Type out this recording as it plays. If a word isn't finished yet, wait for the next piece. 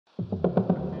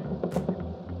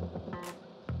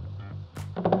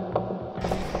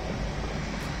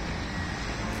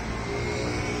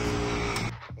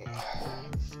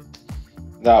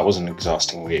That was an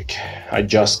exhausting week. I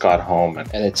just got home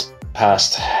and it's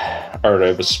past, or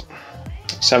it was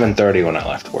 7:30 when I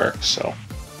left work, so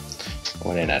I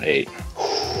went in at 8.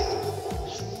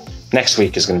 Next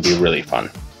week is going to be really fun.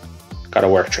 Got a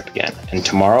work trip again. And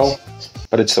tomorrow,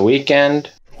 but it's the weekend,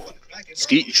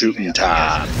 skeet shooting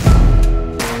time.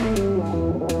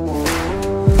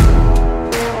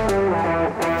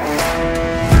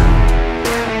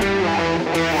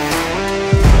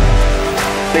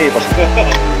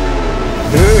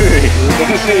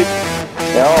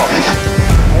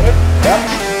 Ja.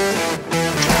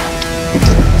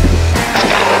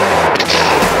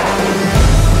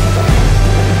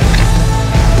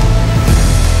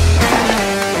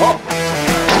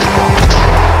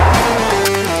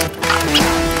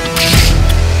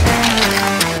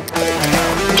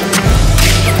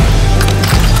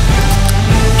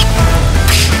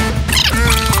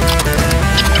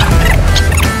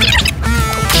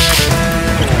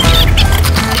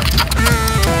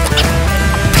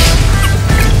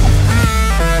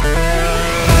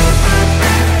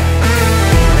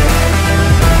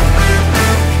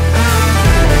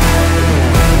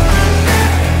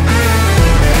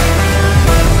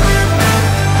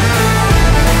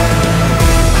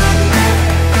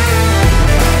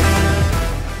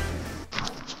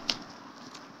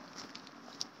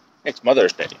 It's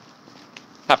Mother's Day.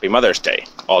 Happy Mother's Day,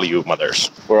 all you mothers.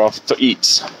 We're off to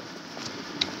eat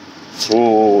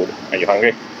food. Are you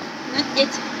hungry? Not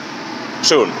yet.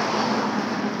 Soon.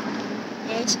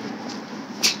 Yes.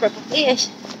 Probably yes.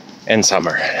 In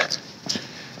summer.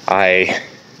 I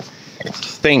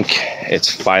think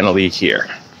it's finally here.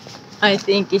 I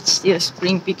think it's still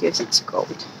spring because it's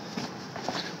cold.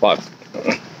 Well,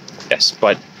 yes,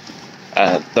 but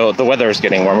the weather is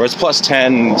getting warmer. It's plus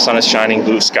 10, sun is shining,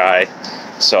 blue sky,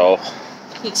 so...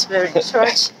 He's wearing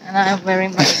shorts and I'm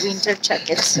wearing my winter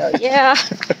jacket, so yeah.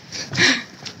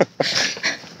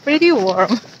 Pretty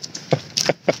warm.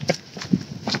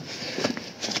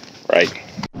 Right.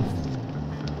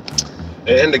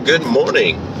 And a good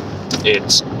morning.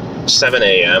 It's 7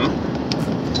 a.m.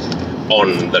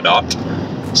 on the dot,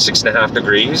 6.5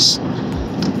 degrees,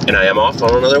 and I am off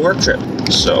on another work trip.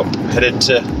 So, headed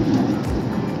to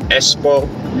Espoo,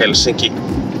 Helsinki,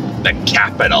 the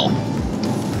capital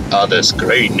of this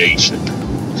great nation,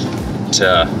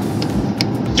 to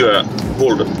do a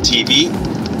whole TV,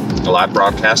 a live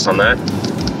broadcast on that.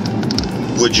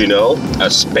 Would you know, a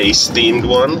space-themed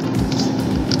one.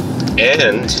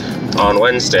 And on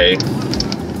Wednesday,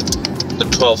 the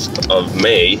 12th of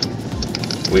May,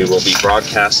 we will be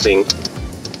broadcasting,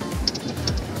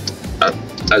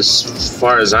 as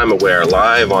far as I'm aware,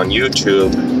 live on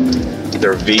YouTube, the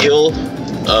reveal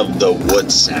of the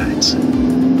Woodsat.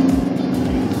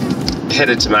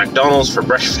 Headed to McDonald's for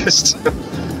breakfast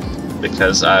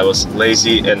because I was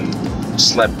lazy and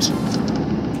slept,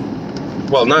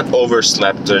 well, not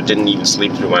overslept or didn't even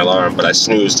sleep through my alarm, but I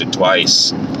snoozed it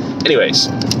twice. Anyways,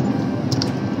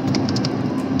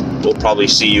 we'll probably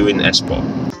see you in Espoo.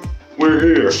 We're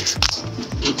here.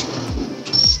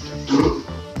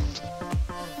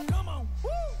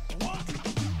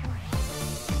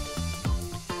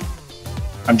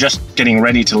 I'm just getting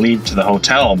ready to leave to the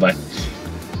hotel, but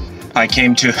I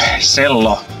came to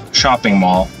Sello shopping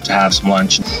mall to have some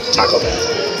lunch and Taco Bell.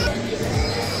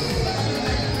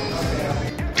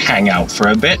 Hang out for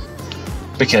a bit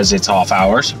because it's off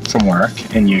hours from work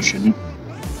and you shouldn't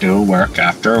do work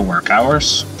after work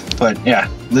hours. But yeah,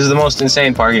 this is the most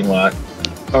insane parking lot.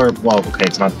 Or, well, okay,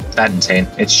 it's not that insane.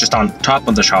 It's just on top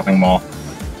of the shopping mall.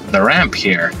 The ramp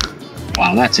here,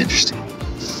 wow, that's interesting.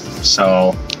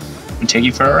 So, and take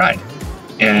you for a ride,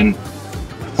 and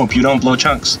hope you don't blow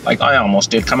chunks like I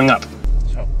almost did coming up.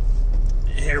 So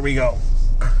here we go.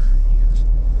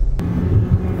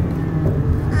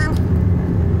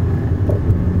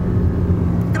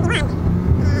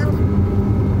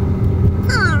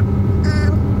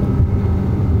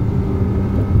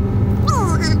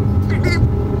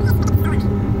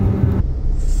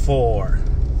 Four.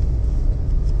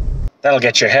 That'll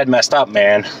get your head messed up,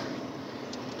 man.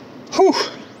 Whew.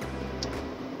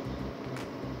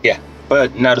 Yeah,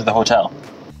 but now to the hotel.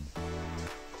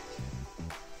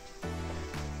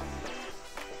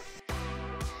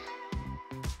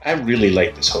 I really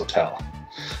like this hotel.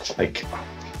 Like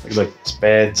its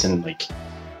beds and like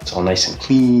it's all nice and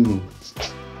clean,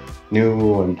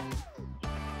 new and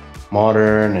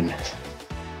modern, and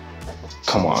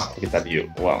come on, look at that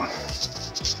view. Wow,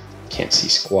 can't see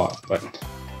squat, but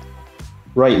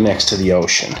right next to the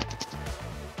ocean.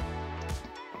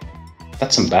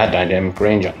 That's some bad dynamic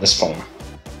range on this phone.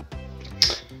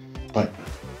 But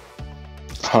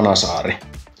Hanasaari,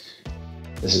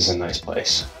 this is a nice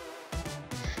place.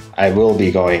 I will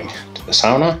be going to the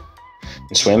sauna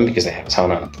and swim because they have a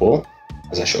sauna and a pool,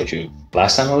 as I showed you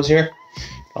last time I was here.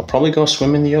 I'll probably go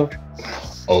swim in the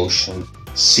ocean.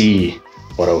 Sea.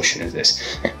 What ocean is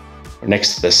this? We're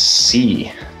next to the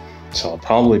sea, so I'll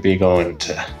probably be going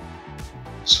to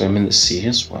swim in the sea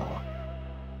as well.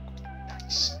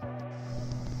 Nice.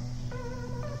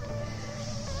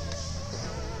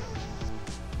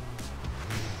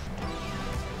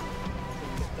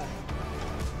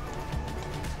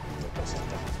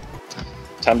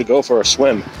 Time to go for a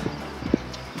swim.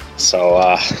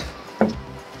 So,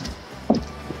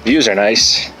 views are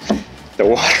nice. The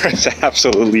water is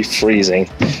absolutely freezing.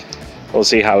 We'll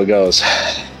see how it goes.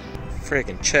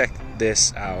 Freaking check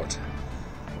this out.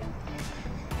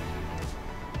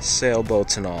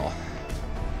 Sailboats and all.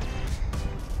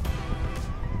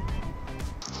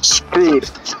 Screwed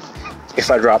if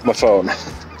I drop my phone.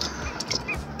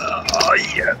 Oh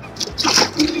yeah.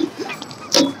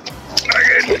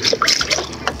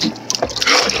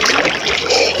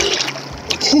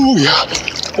 Oh yeah,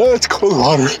 that's cold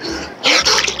water.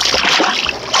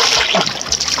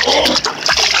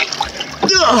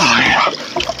 Oh yeah.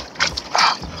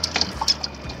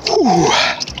 Ooh.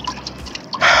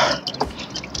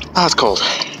 That's cold.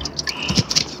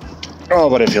 Oh,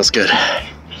 but it feels good.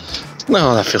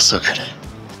 No, that feels so good.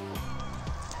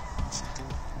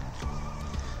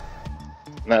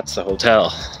 And that's the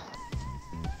hotel.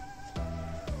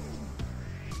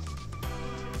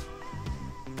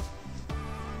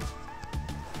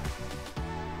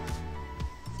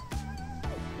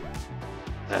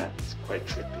 That's quite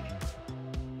trippy.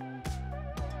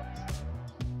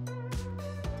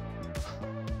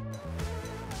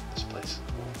 This place is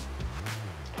cool.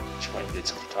 She might need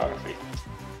some photography.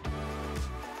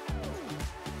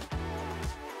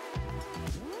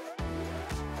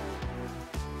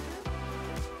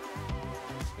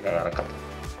 We got a couple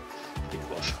big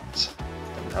cool shots.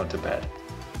 Then out to bed.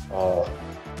 All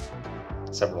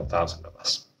several thousand of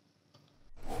us.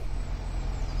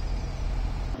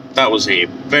 That was a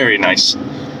very nice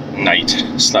night.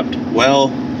 Slept well,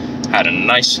 had a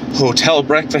nice hotel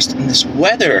breakfast in this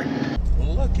weather.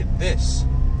 Look at this.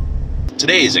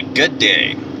 Today is a good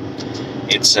day.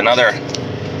 It's another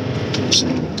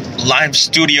live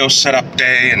studio setup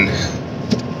day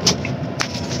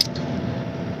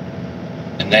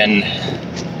and then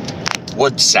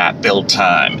wood sap build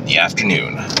time in the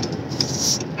afternoon.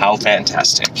 How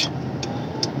fantastic.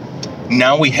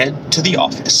 Now we head to the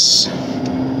office.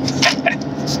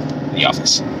 The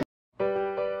office.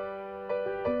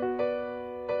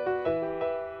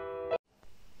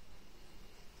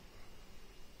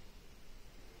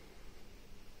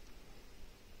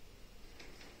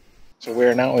 So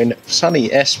we're now in sunny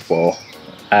Espoo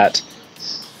at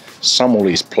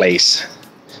Samuli's place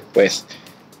with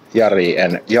Jari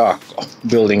and Jaakko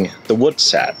building the wood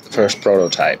sat, first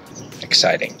prototype.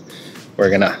 Exciting. We're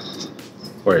gonna,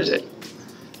 where is it?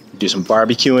 Do some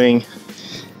barbecuing,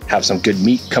 have some good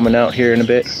meat coming out here in a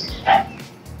bit.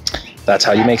 That's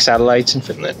how you make satellites in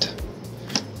Finland.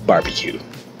 Barbecue.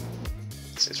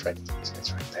 It's right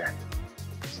there.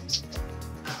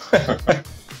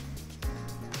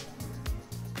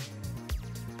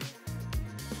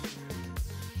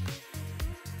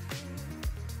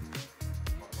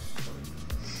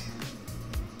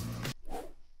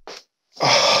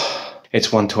 It's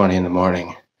 1:20 in the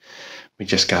morning. We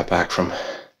just got back from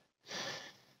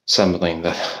assembling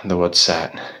the wood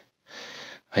sat.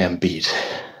 I am beat.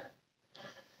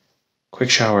 Quick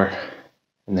shower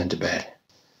and then to bed.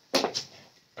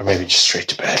 Or maybe just straight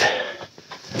to bed.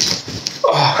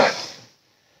 Oh.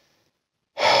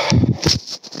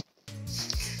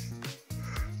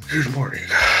 Good morning.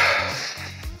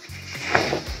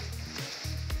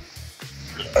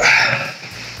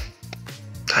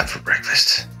 Time for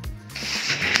breakfast.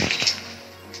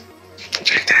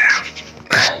 Check that out.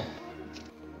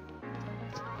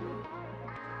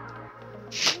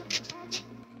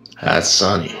 That's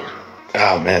sunny.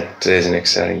 Oh man, today's an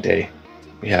exciting day.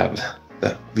 We have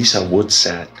the Visa wood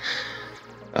sat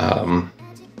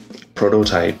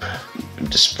prototype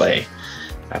display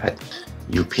at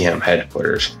UPM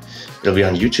headquarters. It'll be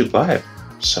on YouTube Live,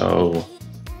 so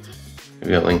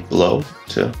maybe a link below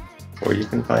to where you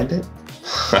can find it.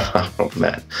 Oh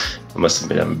man, I must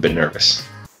admit I'm a bit nervous.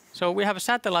 So we have a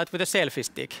satellite with a selfie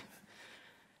stick.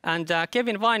 And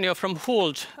Kevin Vainio from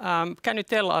Hult, can you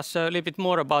tell us a little bit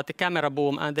more about the camera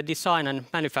boom and the design and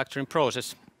manufacturing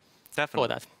process for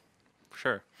that?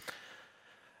 sure.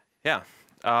 Yeah.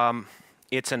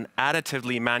 It's an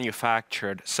additively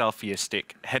manufactured selfie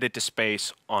stick headed to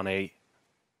space on a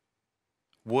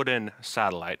wooden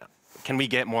satellite. Can we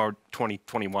get more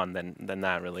 2021 than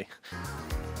that, really?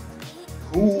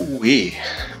 Ooh-wee,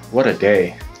 what a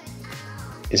day.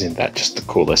 Isn't that just the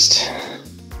coolest?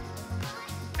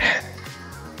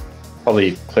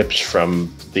 Probably clips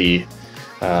from the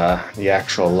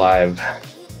actual live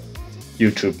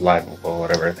YouTube live or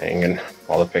whatever thing, and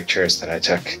all the pictures that I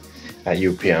took at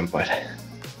UPM, but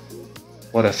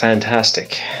what a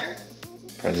fantastic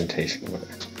presentation.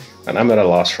 And I'm at a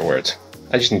loss for words.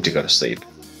 I just need to go to sleep.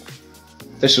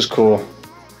 This was cool.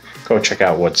 Go check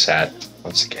out Woodsat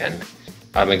once again.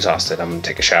 I'm exhausted. I'm gonna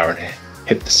take a shower and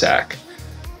hit the sack.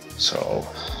 So,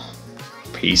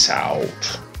 peace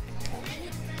out.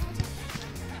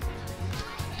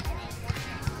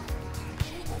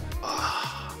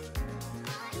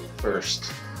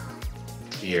 First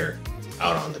beer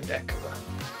out on the deck of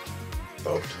a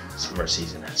boat. Summer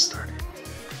season has started.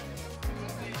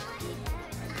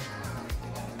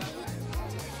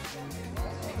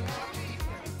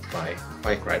 My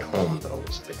bike ride home, though,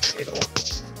 was a bit fatal.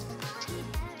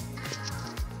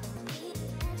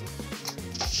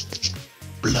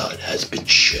 Blood has been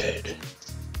shed.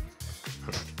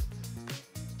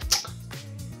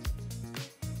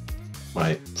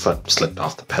 My foot slipped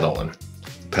off the pedal and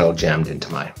the pedal jammed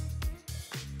into my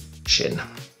shin.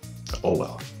 Oh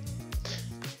well.